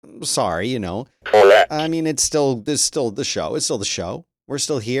sorry, you know. Correct. I mean, it's still the show. It's still the show. We're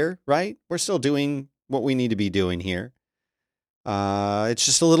still here, right? We're still doing what we need to be doing here. It's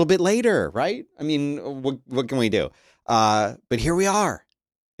just a little bit later, right? I mean, what can we do? But here we are,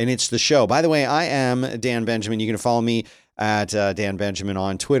 and it's the show. By the way, I am Dan Benjamin. You can follow me at Dan Benjamin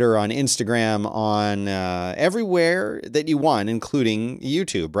on Twitter, on Instagram, on everywhere that you want, including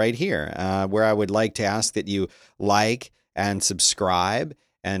YouTube right here, where I would like to ask that you like and subscribe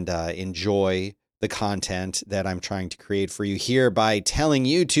and enjoy the content that I'm trying to create for you here by telling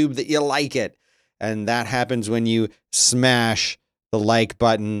YouTube that you like it. And that happens when you smash the like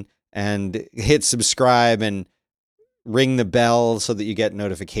button and hit subscribe and ring the bell so that you get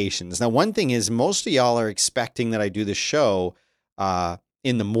notifications. Now, one thing is most of y'all are expecting that I do the show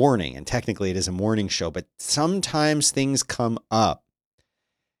in the morning, and technically it is a morning show, but sometimes things come up.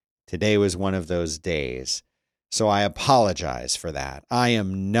 Today was one of those days, so I apologize for that. I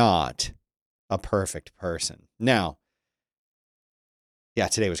am not a perfect person. Now, yeah,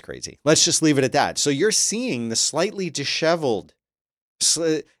 today was crazy. Let's just leave it at that. So you're seeing the slightly disheveled,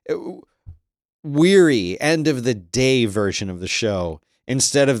 weary end of the day version of the show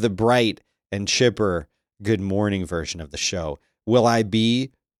instead of the bright and chipper good morning version of the show. Will I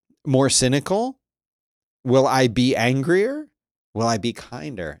be more cynical? Will I be angrier? Will I be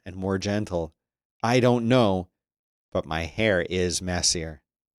kinder and more gentle? I don't know, but my hair is messier.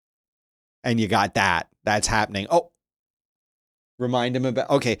 And you got that. That's happening. Oh, remind him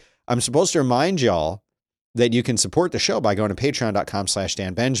about, okay, I'm supposed to remind y'all that you can support the show by going to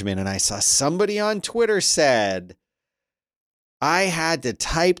patreon.com/Dan Benjamin. And I saw somebody on Twitter said I had to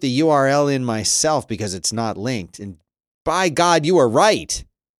type the URL in myself because it's not linked. And by God, you are right.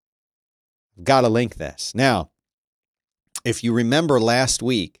 I've got to link this. Now, if you remember last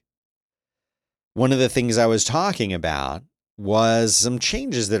week, one of the things I was talking about was some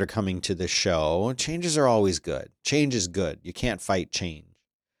changes that are coming to the show. Changes are always good. Change is good. You can't fight change.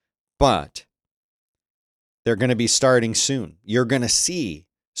 But they're going to be starting soon. You're going to see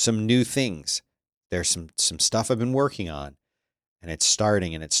some new things. There's some stuff I've been working on, and it's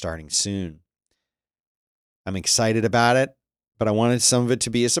starting soon. I'm excited about it, but I wanted some of it to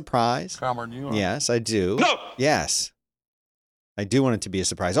be a surprise. Cameron, you are. Yes, I do. No! Yes. I do want it to be a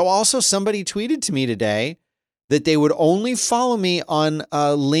surprise. Oh, also somebody tweeted to me today that they would only follow me on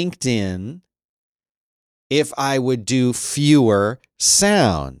LinkedIn if I would do fewer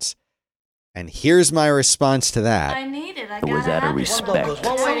sounds. And here's my response to that. I need it. I Was gotta out of have it. respect.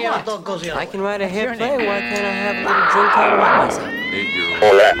 I can write a hit play. Why can't I have a little drink time with myself?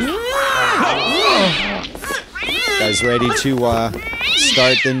 8-year-old. You guys ready to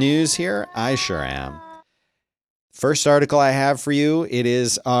start the news here? I sure am. First article I have for you, it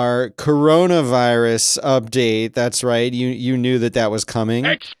is our coronavirus update. That's right. You knew that was coming.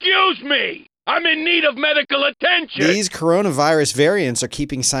 Excuse me! I'm in need of medical attention! These coronavirus variants are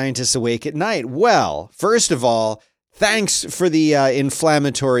keeping scientists awake at night. Well, first of all, thanks for the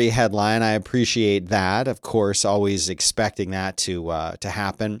inflammatory headline. I appreciate that. Of course, always expecting that to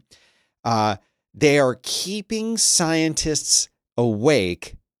happen. They are keeping scientists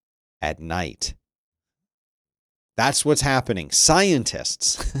awake at night. That's what's happening.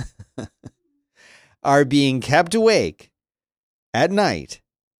 Scientists are being kept awake at night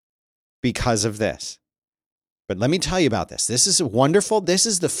because of this. But let me tell you about this. This is wonderful. This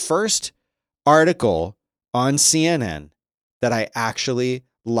is the first article on CNN that I actually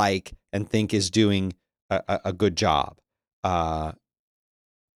like and think is doing a good job.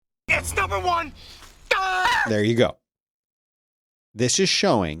 It's number one! There you go. This is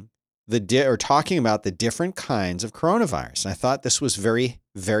showing or talking about the different kinds of coronavirus. And I thought this was very,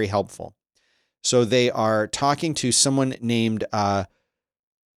 very helpful. So they are talking to someone named,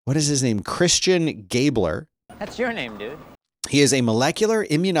 what is his name? Christian Gabler. That's your name, dude. He is a molecular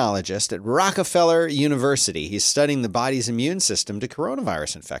immunologist at Rockefeller University. He's studying the body's immune system to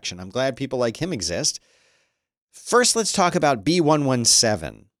coronavirus infection. I'm glad people like him exist. First, let's talk about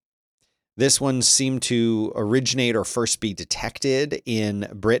B117. This one seemed to originate or first be detected in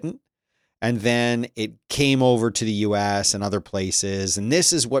Britain. And then it came over to the US and other places. And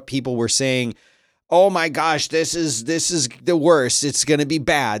this is what people were saying, oh my gosh, this is the worst. It's going to be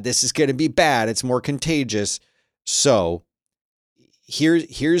bad. This is going to be bad. It's more contagious. So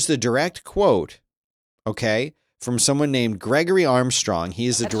here's the direct quote, okay, from someone named Gregory Armstrong. He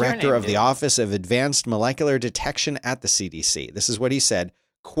is the director of the Office of Advanced Molecular Detection at the CDC. This is what he said,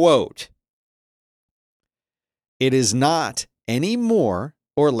 quote, "It is not any more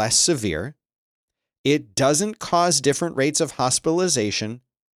or less severe. It doesn't cause different rates of hospitalization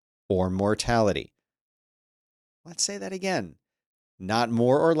or mortality." Let's say that again. not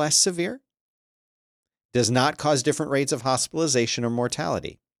more or less severe, does not cause different rates of hospitalization or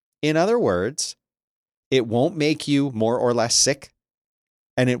mortality. In other words, it won't make you more or less sick,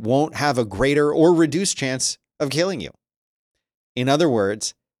 and it won't have a greater or reduced chance of killing you. In other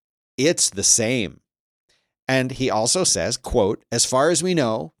words, it's the same. And he also says, quote, as far as we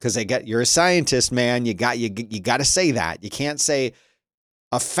know, because you're a scientist, man, you got to say that. You can't say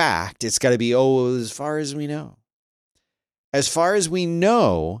a fact. It's got to be, as far as we know. As far as we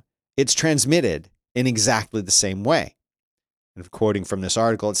know, it's transmitted in exactly the same way. And quoting from this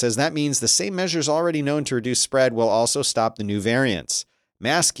article, it says that means the same measures already known to reduce spread will also stop the new variants.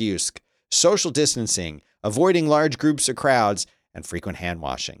 Mask use, social distancing, avoiding large groups or crowds, and frequent hand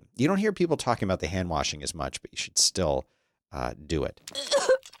washing. You don't hear people talking about the hand washing as much, but you should still do it.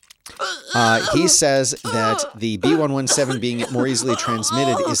 He says that the B117 being more easily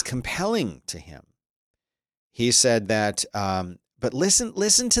transmitted is compelling to him. He said that, but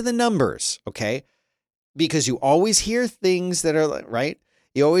listen to the numbers, okay? Because you always hear things that are, right?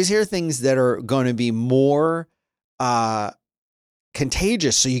 You always hear things that are going to be more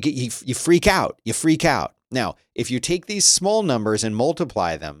contagious. So you freak out. You freak out. Now, if you take these small numbers and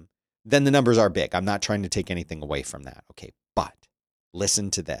multiply them, then the numbers are big. I'm not trying to take anything away from that. Okay. But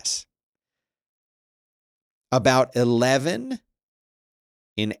listen to this. About 11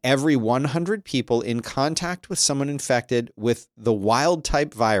 in every 100 people in contact with someone infected with the wild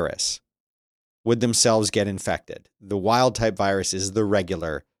type virus would themselves get infected. The wild type virus is the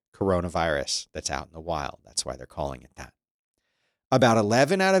regular coronavirus that's out in the wild. That's why they're calling it that. About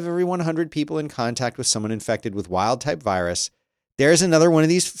 11 out of every 100 people in contact with someone infected with wild type virus, there's another one of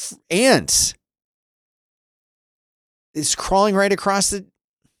these ants. It's crawling right across the...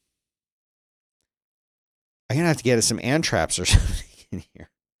 I'm going to have to get some ant traps or something in here.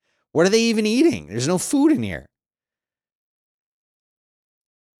 What are they even eating? There's no food in here.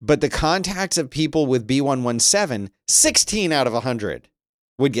 But the contacts of people with B117, 16 out of 100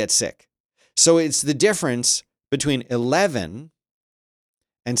 would get sick. So it's the difference between 11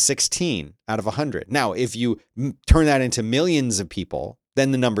 and 16 out of 100. Now, if you turn that into millions of people,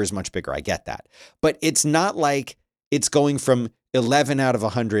 then the number is much bigger. I get that. But it's not like it's going from 11 out of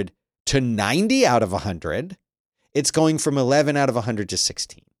 100 to 90 out of 100. It's going from 11 out of 100 to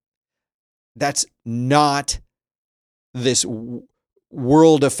 16. That's not this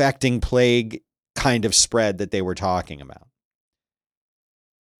world-affecting plague kind of spread that they were talking about.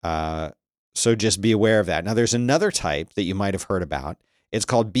 So just be aware of that. Now, there's another type that you might have heard about. It's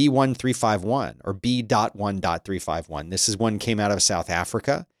called B1351 or B.1.351. This is one came out of South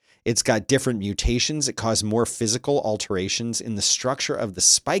Africa. It's got different mutations. It caused more physical alterations in the structure of the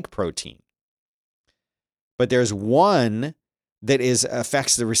spike protein. But there's one that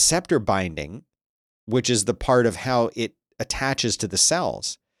affects the receptor binding, which is the part of how it attaches to the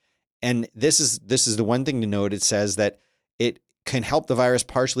cells. And this is the one thing to note. It says that it can help the virus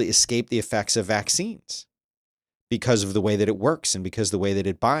partially escape the effects of vaccines because of the way that it works and because of the way that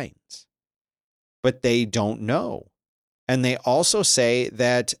it binds. But they don't know. And they also say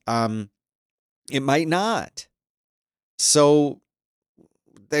that it might not. So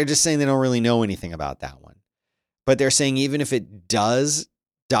they're just saying they don't really know anything about that one. But they're saying even if it does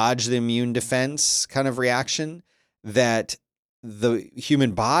dodge the immune defense kind of reaction, that the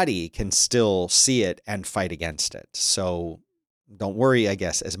human body can still see it and fight against it. So don't worry, I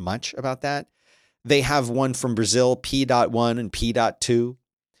guess, as much about that. They have one from Brazil, P.1 and P.2.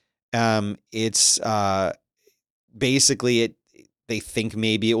 It's basically they think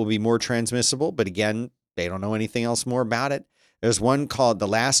maybe it will be more transmissible, but again, they don't know anything else more about it. There's one called, the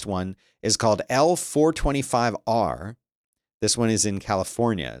last one is called L425R. This one is in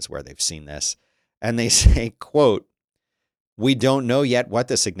California is where they've seen this. And they say, quote, we don't know yet what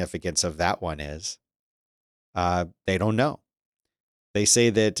the significance of that one is. They don't know. They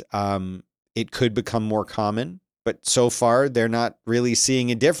say that it could become more common, but so far they're not really seeing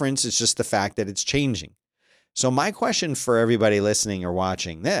a difference. It's just the fact that it's changing. So my question for everybody listening or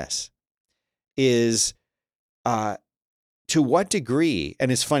watching this is, to what degree,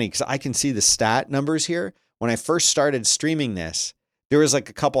 and it's funny because I can see the stat numbers here. When I first started streaming this, there was like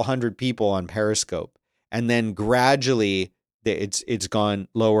a couple hundred people on Periscope. And then gradually it's gone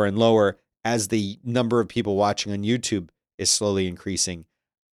lower and lower as the number of people watching on YouTube is slowly increasing.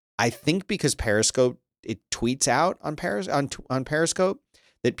 I think because Periscope, it tweets out on Periscope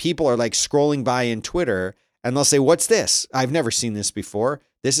that people are like scrolling by in Twitter and they'll say, what's this? I've never seen this before.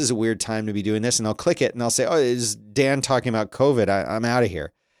 This is a weird time to be doing this. And they'll click it and they'll say, oh, is Dan talking about COVID? I'm out of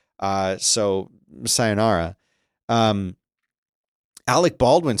here. So sayonara. Alec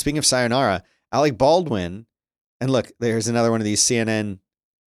Baldwin, speaking of sayonara, Alec Baldwin And look, there's another one of these CNN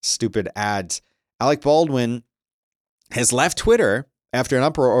stupid ads. Alec Baldwin has left Twitter after an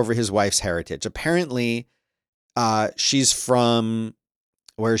uproar over his wife's heritage. Apparently, she's from,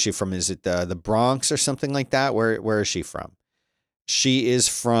 where is she from? Is it the Bronx or something like that? Where is she from? She is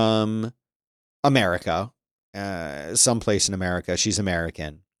from America, someplace in America. She's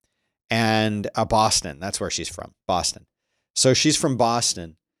American. And Boston, that's where she's from, Boston. So she's from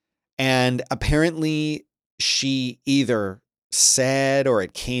Boston. And apparently she either said or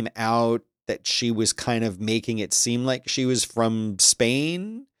it came out that she was kind of making it seem like she was from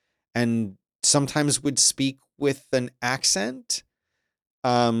Spain and sometimes would speak with an accent.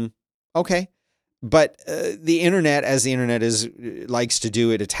 Okay. But the internet, as the internet likes to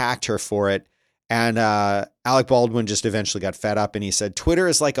do, it attacked her for it. And Alec Baldwin just eventually got fed up and he said, Twitter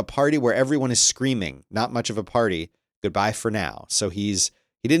is like a party where everyone is screaming. Not much of a party. Goodbye for now. So he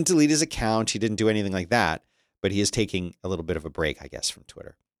didn't delete his account. He didn't do anything like that. But he is taking a little bit of a break, I guess, from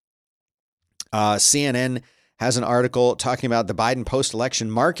Twitter. CNN has an article talking about the Biden post-election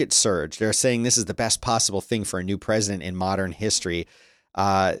market surge. They're saying this is the best possible thing for a new president in modern history.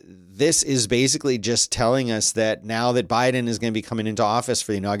 This is basically just telling us that now that Biden is going to be coming into office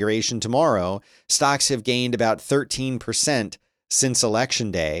for the inauguration tomorrow, stocks have gained about 13% since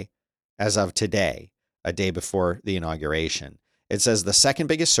Election Day as of today, a day before the inauguration. It says the second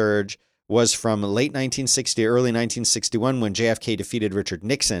biggest surge was from late 1960, early 1961, when JFK defeated Richard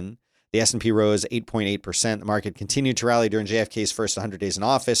Nixon. The S&P rose 8.8%. The market continued to rally during JFK's first 100 days in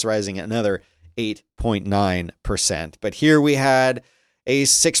office, rising another 8.9%. But here we had a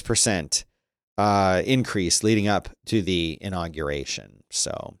 6% increase leading up to the inauguration.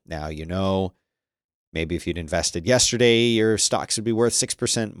 So now you know, maybe if you'd invested yesterday, your stocks would be worth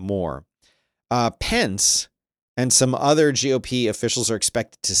 6% more. Pence and some other GOP officials are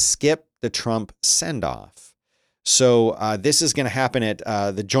expected to skip the Trump send-off. So this is going to happen at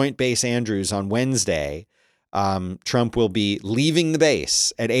the Joint Base Andrews on Wednesday. Trump will be leaving the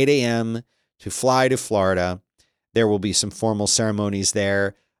base at 8 a.m. to fly to Florida. There will be some formal ceremonies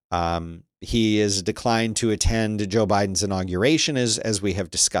there. He has declined to attend Joe Biden's inauguration, as we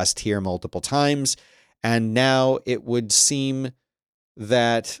have discussed here multiple times. And now it would seem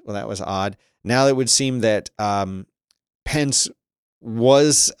that, well, that was odd. Now it would seem that Pence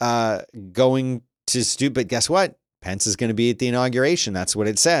was going to do, but guess what? Pence is going to be at the inauguration. That's what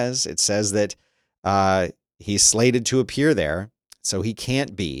it says. It says that he's slated to appear there, so he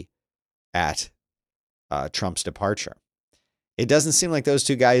can't be at Trump's departure. It doesn't seem like those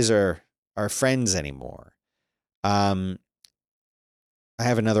two guys are friends anymore. I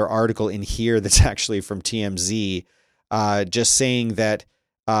have another article in here that's actually from TMZ, just saying that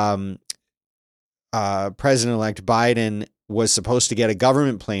President-elect Biden was supposed to get a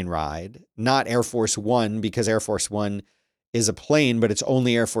government plane ride, not Air Force One, because Air Force One is a plane, but it's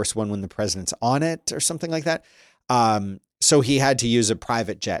only Air Force One when the president's on it or something like that. So he had to use a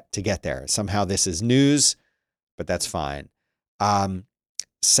private jet to get there. Somehow this is news, but that's fine. Some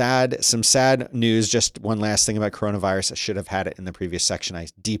sad news. Just one last thing about coronavirus. I should have had it in the previous section. I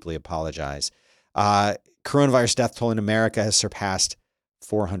deeply apologize. Coronavirus death toll in America has surpassed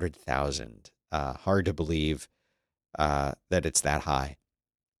 400,000. Hard to believe that it's that high.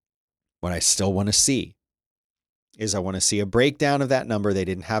 What I still want to see is I want to see a breakdown of that number. They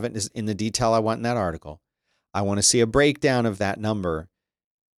didn't have it in the detail I want in that article. I want to see a breakdown of that number.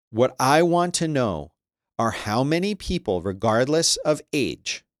 What I want to know are how many people, regardless of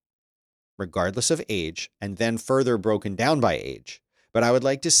age, and then further broken down by age. But I would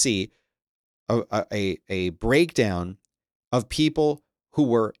like to see a breakdown of people who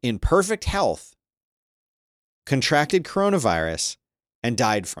were in perfect health, contracted coronavirus, and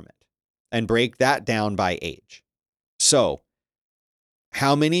died from it, and break that down by age. So,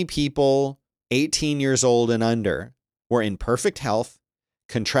 how many people 18 years old and under were in perfect health,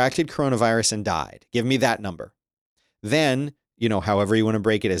 contracted coronavirus, and died? Give me that number. Then, however you want to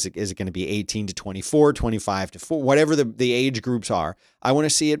break it, is it going to be 18 to 24, 25 to 4, whatever the age groups are? I want to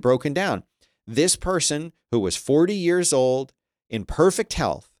see it broken down. This person who was 40 years old, in perfect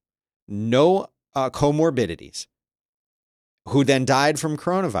health, no comorbidities, who then died from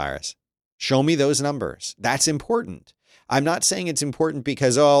coronavirus. Show me those numbers. That's important. I'm not saying it's important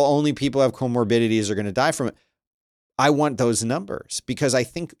because, only people who have comorbidities are going to die from it. I want those numbers because I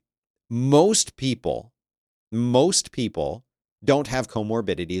think most people don't have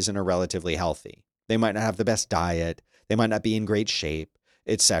comorbidities and are relatively healthy. They might not have the best diet. They might not be in great shape,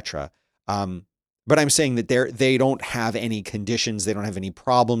 etc. But I'm saying that they don't have any conditions. They don't have any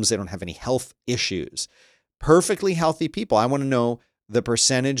problems. They don't have any health issues. Perfectly healthy people. I want to know the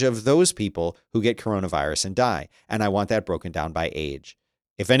percentage of those people who get coronavirus and die. And I want that broken down by age.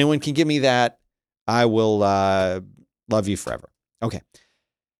 If anyone can give me that, I will love you forever. Okay.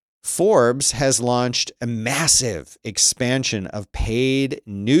 Forbes has launched a massive expansion of paid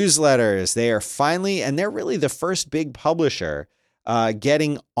newsletters. They are finally, and they're really the first big publisher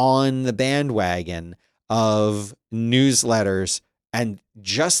getting on the bandwagon of newsletters. And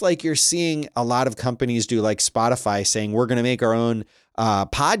just like you're seeing a lot of companies do, like Spotify saying, we're going to make our own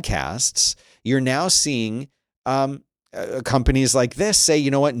podcasts, you're now seeing companies like this say, you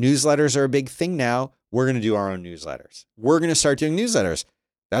know what, newsletters are a big thing now. We're going to do our own newsletters. We're going to start doing newsletters.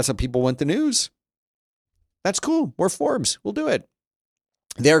 That's how people want the news. That's cool. We're Forbes. We'll do it.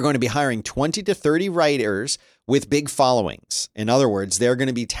 They're going to be hiring 20 to 30 writers with big followings. In other words, they're going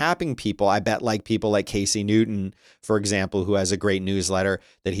to be tapping people, I bet, like people like Casey Newton, for example, who has a great newsletter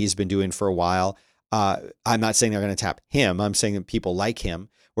that he's been doing for a while. I'm not saying they're going to tap him. I'm saying that people like him,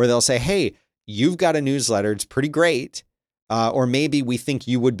 where they'll say, hey, you've got a newsletter. It's pretty great. Or maybe we think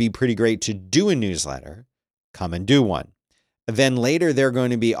you would be pretty great to do a newsletter. Come and do one. Then later, they're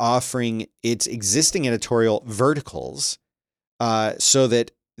going to be offering its existing editorial verticals so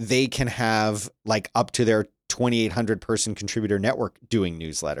that they can have like up to their 2,800 person contributor network doing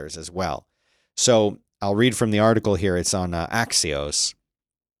newsletters as well. So I'll read from the article here. It's on Axios.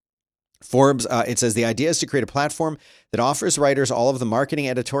 Forbes, it says the idea is to create a platform that offers writers all of the marketing,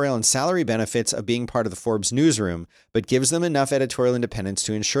 editorial, and salary benefits of being part of the Forbes newsroom, but gives them enough editorial independence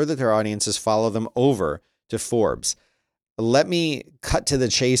to ensure that their audiences follow them over to Forbes. Let me cut to the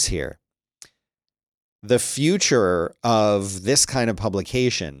chase here. The future of this kind of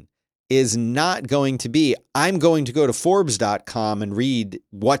publication is not going to be, I'm going to go to Forbes.com and read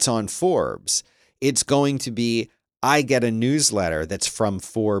what's on Forbes. It's going to be, I get a newsletter that's from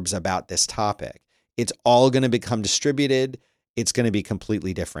Forbes about this topic. It's all going to become distributed. It's going to be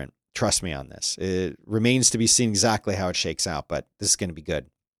completely different. Trust me on this. It remains to be seen exactly how it shakes out, but this is going to be good.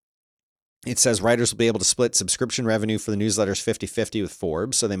 It says writers will be able to split subscription revenue for the newsletters 50-50 with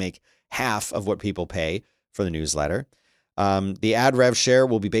Forbes, so they make half of what people pay for the newsletter. The ad rev share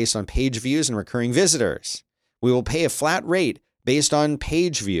will be based on page views and recurring visitors. We will pay a flat rate based on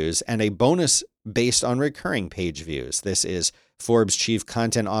page views and a bonus based on recurring page views. This is Forbes Chief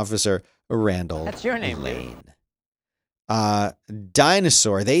Content Officer Randall That's your name, Lane.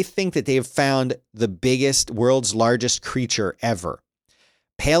 Dinosaur, they think that they've found the world's largest creature ever.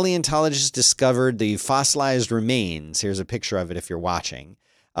 Paleontologists discovered the fossilized remains, here's a picture of it if you're watching,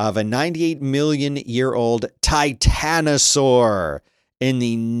 of a 98 million year old Titanosaur in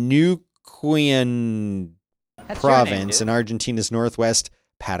the Neuquén province in Argentina's northwest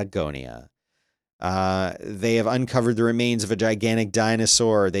Patagonia. They have uncovered the remains of a gigantic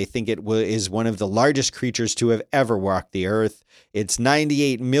dinosaur. They think it is one of the largest creatures to have ever walked the earth. It's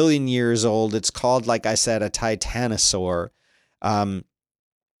 98 million years old. It's called, like I said, a Titanosaur.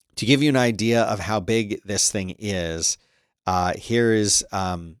 To give you an idea of how big this thing is, here's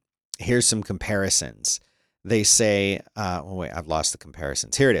some comparisons. They say, wait, I've lost the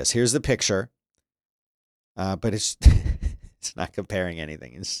comparisons. Here it is. Here's the picture. But it's it's not comparing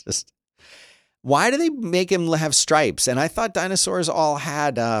anything. It's just, why do they make him have stripes? And I thought dinosaurs all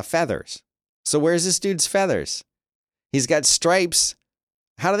had feathers. So where's this dude's feathers? He's got stripes.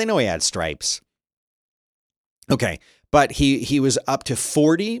 How do they know he had stripes? Okay, but he was up to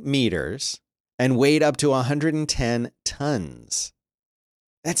 40 meters and weighed up to 110 tons.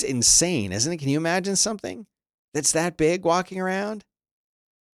 That's insane, isn't it? Can you imagine something that's that big walking around?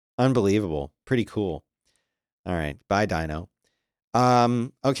 Unbelievable. Pretty cool. All right. Bye, Dino.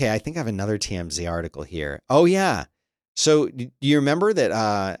 Okay, I think I have another TMZ article here. Oh, yeah. So do you remember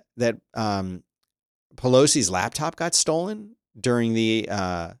that Pelosi's laptop got stolen during the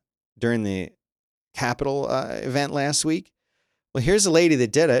Capitol event last week? Well, here's a lady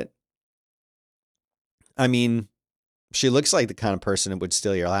that did it. I mean, she looks like the kind of person that would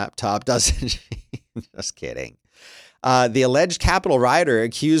steal your laptop, doesn't she? Just kidding. The alleged Capitol rioter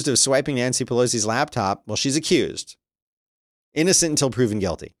accused of swiping Nancy Pelosi's laptop, well, she's accused. Innocent until proven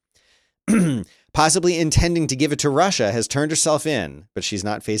guilty. Possibly intending to give it to Russia, has turned herself in, but she's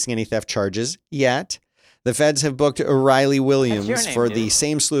not facing any theft charges yet. The feds have booked Riley Williams for the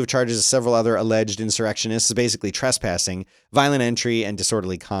same slew of charges as several other alleged insurrectionists, basically trespassing, violent entry, and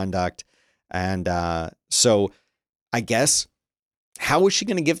disorderly conduct. And so I guess, how was she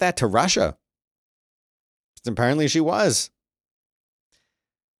going to give that to Russia? Apparently she was.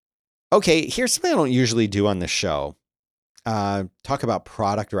 Okay, here's something I don't usually do on this show. Talk about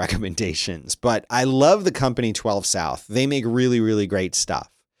product recommendations, but I love the company 12 South. They make really, really great stuff.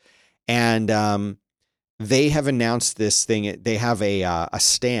 And they have announced this thing. They have a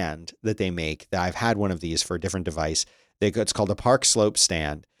stand that they make. That I've had one of these for a different device. It's called a Park Slope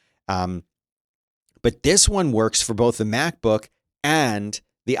stand. But this one works for both the MacBook and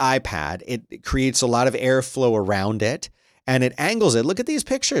the iPad. It creates a lot of airflow around it, and it angles it. Look at these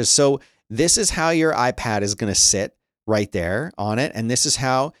pictures. So this is how your iPad is going to sit right there on it, and this is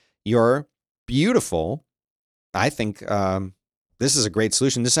how your beautiful, I think this is a great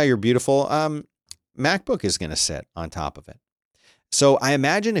solution. This is how your beautiful MacBook is going to sit on top of it. So I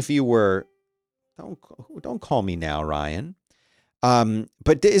imagine if you were, don't call me now, Ryan.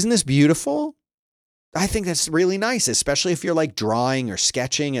 But isn't this beautiful? I think that's really nice, especially if you're like drawing or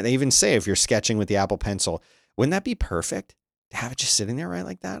sketching. And they even say if you're sketching with the Apple Pencil, wouldn't that be perfect to have it just sitting there right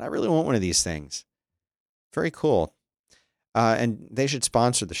like that? I really want one of these things. Very cool. And they should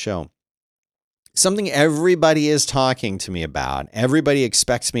sponsor the show. Something everybody is talking to me about. Everybody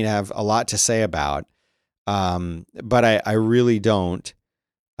expects me to have a lot to say about, but I really don't.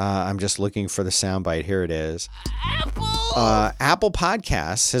 I'm just looking for the soundbite. Here it is. Apple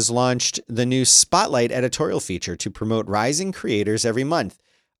Podcasts has launched the new Spotlight editorial feature to promote rising creators every month.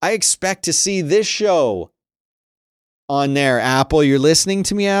 I expect to see this show on there. Apple, you're listening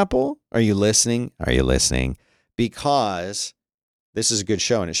to me, Apple? Are you listening? Are you listening? Because this is a good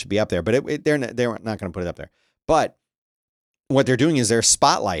show and it should be up there. But they're not going to put it up there. But what they're doing is they're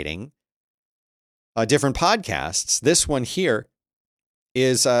spotlighting different podcasts. This one here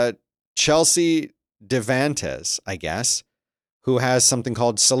is Chelsea Devantes, I guess, who has something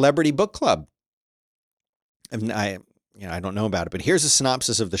called Celebrity Book Club. I don't know about it, but here's a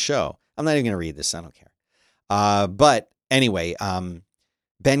synopsis of the show. I'm not even going to read this. I don't care. But anyway,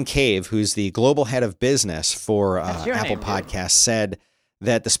 Ben Cave, who's the global head of business for Apple Podcasts, said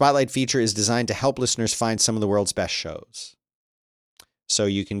that the Spotlight feature is designed to help listeners find some of the world's best shows. So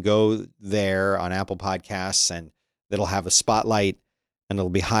you can go there on Apple Podcasts and it'll have a spotlight and it'll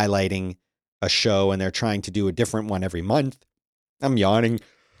be highlighting a show, and they're trying to do a different one every month. I'm yawning.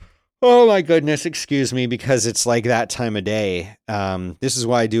 Oh my goodness, excuse me, because it's like that time of day. This is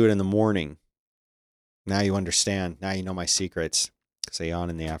why I do it in the morning. Now you understand. Now you know my secrets. Because I yawn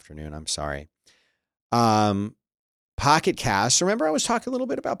in the afternoon. I'm sorry. Pocket Casts. Remember I was talking a little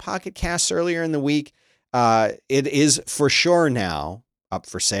bit about Pocket Casts earlier in the week? It is for sure now up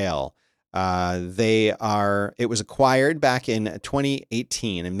for sale. It was acquired back in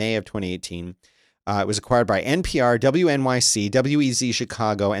 2018, in May of 2018. It was acquired by NPR, WNYC, WEZ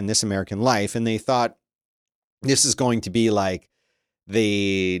Chicago, and This American Life. And they thought this is going to be like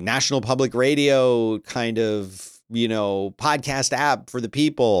the National Public Radio kind of, podcast app for the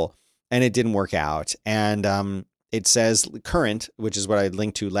people. And it didn't work out. And it says Current, which is what I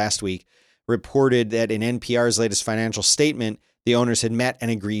linked to last week, reported that in NPR's latest financial statement, the owners had met and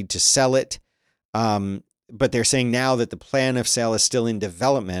agreed to sell it. But they're saying now that the plan of sale is still in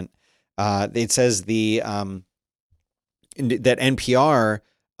development. It says that NPR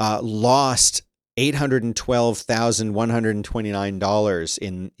lost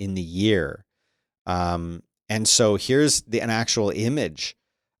 $812,129 in the year. And so here's an actual image.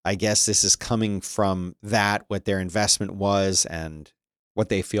 I guess this is coming from that, what their investment was and what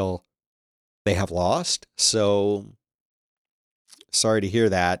they feel they have lost. So sorry to hear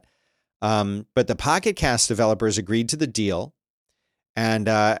that. But the Pocket Cast developers agreed to the deal. And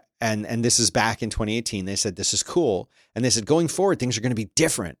this is back in 2018. They said, this is cool. And they said, going forward, things are going to be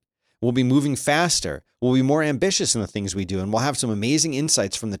different. We'll be moving faster. We'll be more ambitious in the things we do. And we'll have some amazing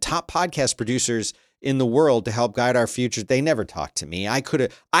insights from the top podcast producers in the world to help guide our future. They never talked to me. I could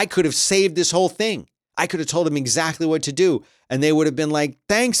have saved this whole thing. I could have told them exactly what to do. And they would have been like,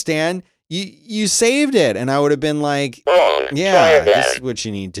 thanks, Dan. You saved it. And I would have been like, yeah, this is what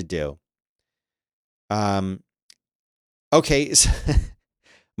you need to do. Okay. So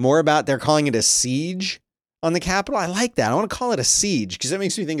more about, they're calling it a siege on the Capitol. I like that. I want to call it a siege because that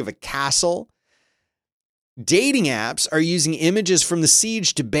makes me think of a castle. Dating apps are using images from the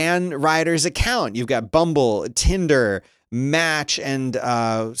siege to ban Ryder's account. You've got Bumble, Tinder, Match, and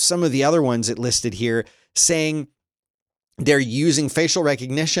some of the other ones it listed here, saying they're using facial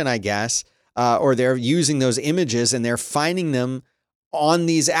recognition, I guess, or they're using those images and they're finding them on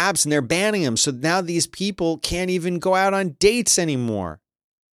these apps and they're banning them. So now these people can't even go out on dates anymore.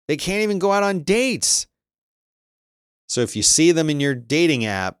 They can't even go out on dates. So if you see them in your dating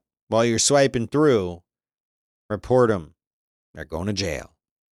app while you're swiping through, report them. They're going to jail.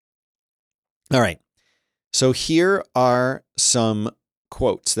 All right. So here are some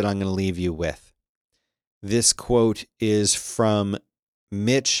quotes that I'm going to leave you with. This quote is from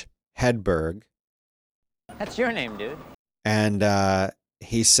Mitch Hedberg. That's your name, dude. And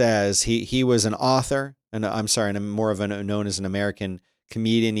he says he was an author. and I'm sorry, and more of a known as an American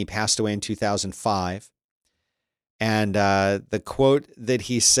comedian. He passed away in 2005. And the quote that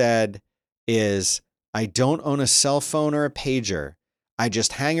he said is, "I don't own a cell phone or a pager. I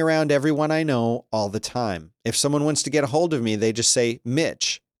just hang around everyone I know all the time. If someone wants to get a hold of me, they just say,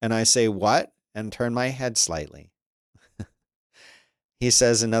 'Mitch.' And I say, 'What?' and turn my head slightly." He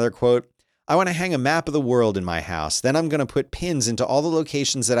says another quote, "I want to hang a map of the world in my house. Then I'm going to put pins into all the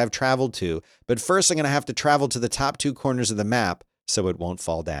locations that I've traveled to. But first I'm going to have to travel to the top 2 corners of the map so it won't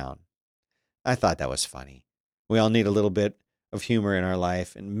fall down." I thought that was funny. We all need a little bit of humor in our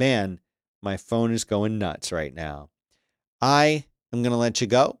life. And man, my phone is going nuts right now. I am going to let you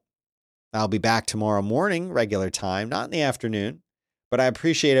go. I'll be back tomorrow morning, regular time, not in the afternoon. But I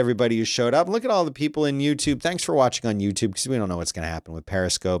appreciate everybody who showed up. Look at all the people in YouTube. Thanks for watching on YouTube, because we don't know what's going to happen with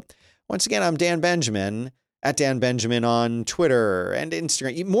Periscope. Once again, I'm Dan Benjamin, at Dan Benjamin on Twitter and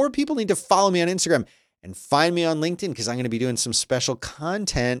Instagram. More people need to follow me on Instagram and find me on LinkedIn, because I'm going to be doing some special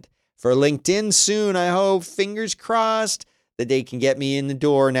content for LinkedIn soon. I hope, fingers crossed, that they can get me in the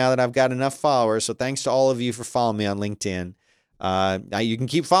door now that I've got enough followers. So thanks to all of you for following me on LinkedIn. Now you can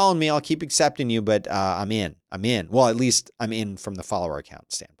keep following me. I'll keep accepting you, but I'm in. Well, at least I'm in from the follower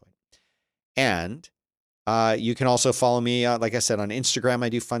account standpoint. And you can also follow me, like I said, on Instagram. I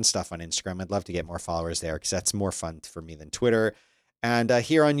do fun stuff on Instagram. I'd love to get more followers there, because that's more fun for me than Twitter. And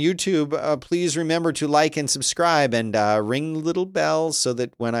here on YouTube, please remember to like and subscribe and ring the little bell so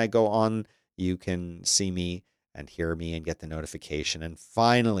that when I go on, you can see me and hear me and get the notification. And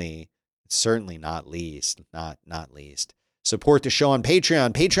finally, certainly not least, support the show on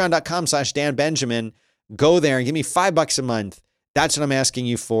Patreon, patreon.com/Dan Benjamin. Go there and give me $5 a month. That's what I'm asking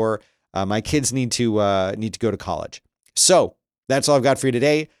you for. My kids need to go to college. So that's all I've got for you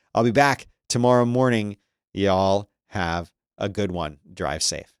today. I'll be back tomorrow morning. Y'all have a good one. Drive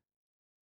safe.